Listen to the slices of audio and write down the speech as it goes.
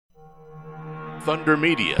Thunder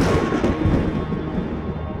Media.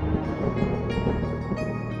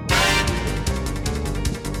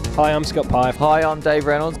 Hi, I'm Scott Pye. Hi, I'm Dave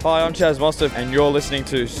Reynolds. Hi, I'm Chaz Mostert, and you're listening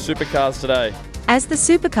to Supercars Today. As the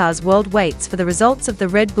Supercars world waits for the results of the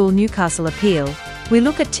Red Bull Newcastle appeal, we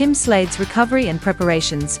look at Tim Slade's recovery and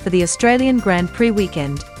preparations for the Australian Grand Prix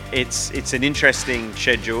Weekend. It's an interesting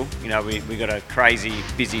schedule. You know, we got a crazy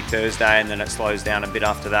busy Thursday and then it slows down a bit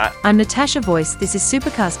after that. I'm Natasha Voice, this is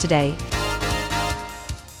Supercars Today.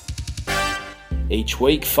 Each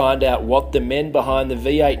week, find out what the men behind the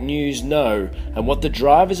V8 News know and what the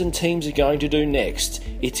drivers and teams are going to do next.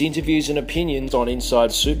 It's interviews and opinions on Inside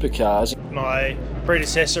Supercars. My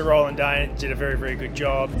predecessor, Roland Dane, did a very, very good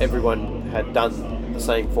job. Everyone had done the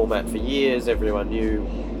same format for years. Everyone knew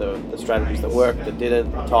the strategies that worked, that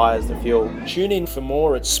didn't, the tyres, the fuel. Tune in for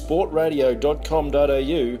more at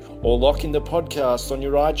sportradio.com.au or lock in the podcast on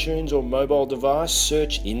your iTunes or mobile device.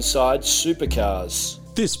 Search Inside Supercars.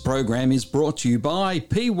 This program is brought to you by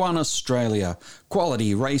P1 Australia,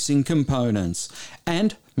 quality racing components,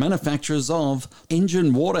 and manufacturers of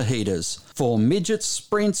engine water heaters for midgets,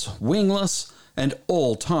 sprints, wingless, and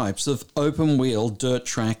all types of open-wheel dirt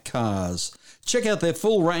track cars. Check out their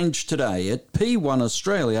full range today at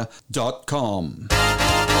p1australia.com.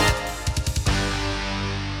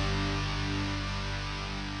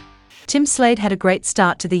 Tim Slade had a great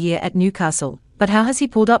start to the year at Newcastle, but how has he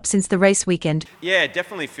pulled up since the race weekend? Yeah,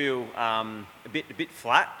 definitely feel a bit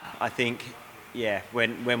flat. I think,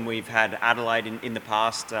 when we've had Adelaide in the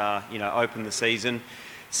past, open the season,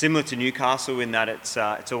 similar to Newcastle in that it's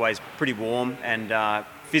always pretty warm and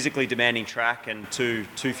physically demanding track, and two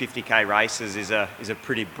 250k races is a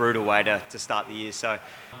pretty brutal way to start the year. So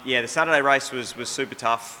yeah, the Saturday race was super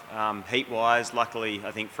tough, heat wise. Luckily, I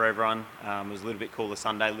think for everyone, it was a little bit cooler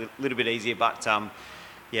Sunday, a little bit easier, but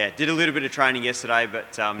did a little bit of training yesterday,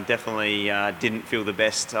 but definitely didn't feel the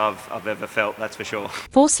best I've ever felt, that's for sure.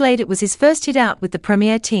 For Slade, it was his first hit out with the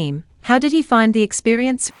Premier team. How did he find the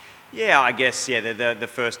experience? Yeah, I guess, the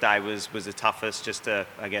first day was the toughest, just to,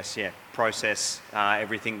 process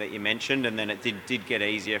everything that you mentioned, and then it did get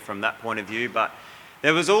easier from that point of view. But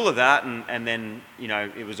there was all of that, and then,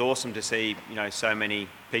 it was awesome to see, so many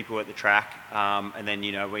people at the track, and then,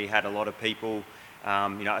 we had a lot of people,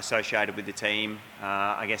 associated with the team,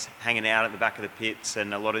 hanging out at the back of the pits,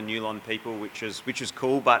 and a lot of Newlon people, which was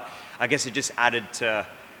cool. But I guess it just added to,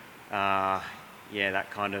 that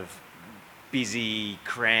kind of busy,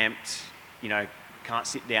 cramped, can't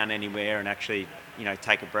sit down anywhere and actually,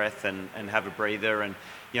 take a breath and have a breather. And,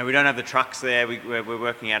 we don't have the trucks there. We're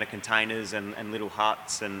working out of containers and little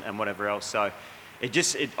huts and whatever else. So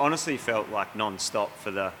it honestly felt like non-stop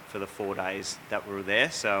for the 4 days that we were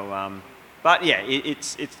there. So, but yeah,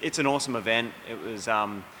 it's an awesome event. It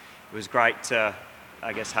was great to,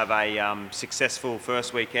 have a successful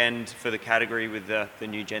first weekend for the category with the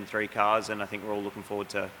new Gen 3 cars, and I think we're all looking forward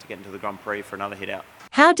to getting to the Grand Prix for another hit out.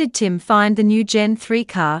 How did Tim find the new Gen 3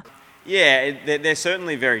 car? Yeah, they're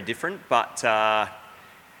certainly very different, but I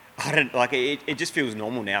don't like it. It just feels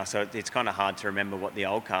normal now, so it's kind of hard to remember what the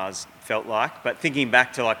old cars felt like. But thinking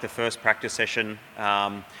back to the first practice session,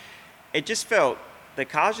 the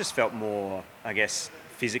cars just felt more,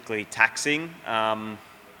 physically taxing.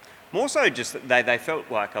 More so just they felt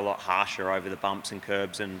like a lot harsher over the bumps and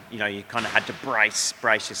curbs, and you kind of had to brace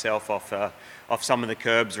yourself off some of the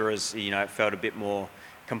curbs, whereas it felt a bit more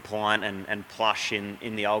compliant and plush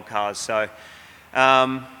in the old cars. So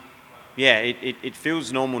it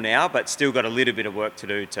feels normal now, but still got a little bit of work to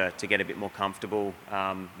do to get a bit more comfortable,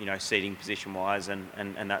 seating position wise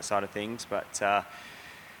and that side of things. But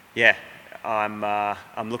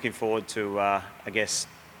I'm looking forward to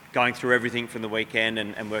going through everything from the weekend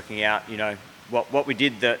and working out, what we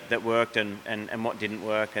did that worked and what didn't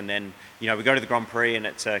work. And then, we go to the Grand Prix and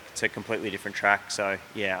it's a completely different track. So,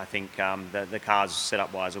 I think the cars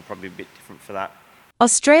setup-wise will probably be a bit different for that.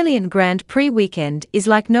 Australian Grand Prix Weekend is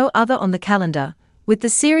like no other on the calendar, with the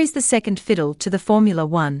series the second fiddle to the Formula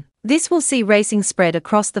One. This will see racing spread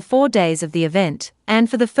across the 4 days of the event, and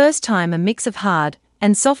for the first time a mix of hard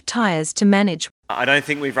and soft tyres to manage. I don't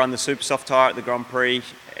think we've run the super soft tyre at the Grand Prix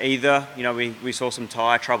either. We saw some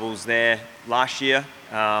tyre troubles there last year.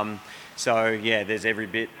 There's every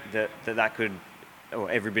bit that could, or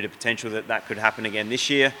every bit of potential that could happen again this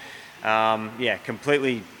year.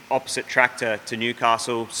 Completely opposite track to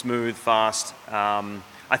Newcastle, smooth, fast.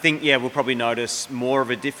 I think, we'll probably notice more of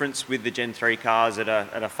a difference with the Gen 3 cars at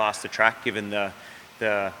a faster track, given the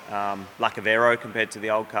lack of aero compared to the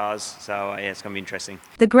old cars. So, it's going to be interesting.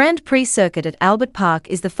 The Grand Prix circuit at Albert Park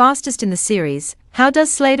is the fastest in the series. How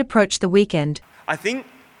does Slade approach the weekend? I think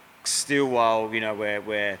still, while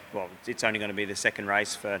we're it's only going to be the second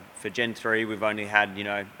race for Gen 3. We've only had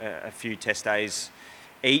a few test days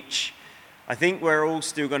each. I think we're all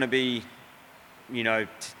still going to be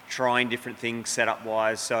trying different things setup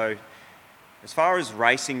wise. So as far as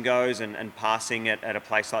racing goes and passing at a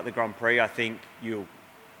place like the Grand Prix, I think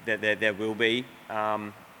there will be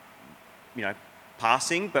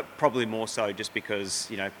passing, but probably more so just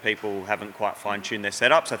because people haven't quite fine-tuned their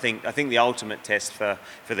setups. I think the ultimate test for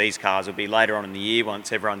these cars will be later on in the year,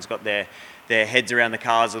 once everyone's got their heads around the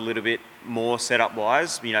cars a little bit more setup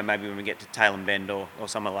wise. Maybe when we get to Tail and Bend or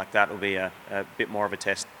something like that, will be a bit more of a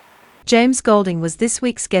test. James Golding was this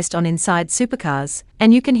week's guest on Inside Supercars,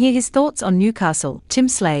 and you can hear his thoughts on Newcastle, Tim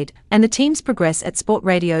Slade, and the team's progress at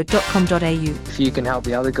sportradio.com.au. If you can help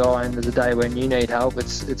the other guy and there's a day when you need help,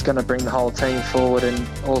 it's going to bring the whole team forward and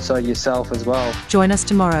also yourself as well. Join us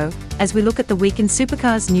tomorrow as we look at the week in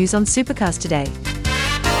Supercars news on Supercars Today.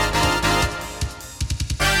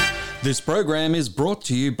 This program is brought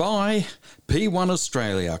to you by P1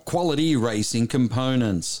 Australia, quality racing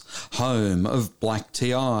components, home of black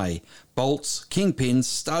TI, bolts, kingpins,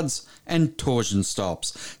 studs and torsion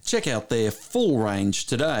stops. Check out their full range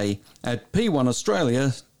today at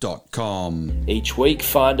p1australia.com. Each week,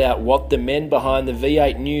 find out what the men behind the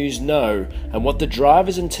V8 News know and what the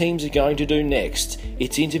drivers and teams are going to do next.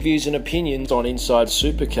 It's interviews and opinions on Inside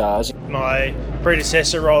Supercars. My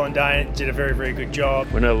predecessor, Roland Dane, did a very, very good job.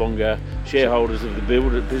 We're no longer shareholders of the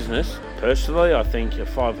build business. Personally, I think a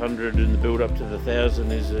 500 in the build up to the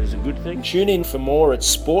 1,000 is a good thing. Tune in for more at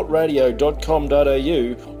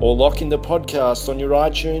sportradio.com.au or lock in the podcast on your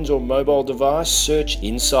iTunes or mobile device. Search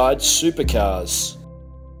Inside Supercars.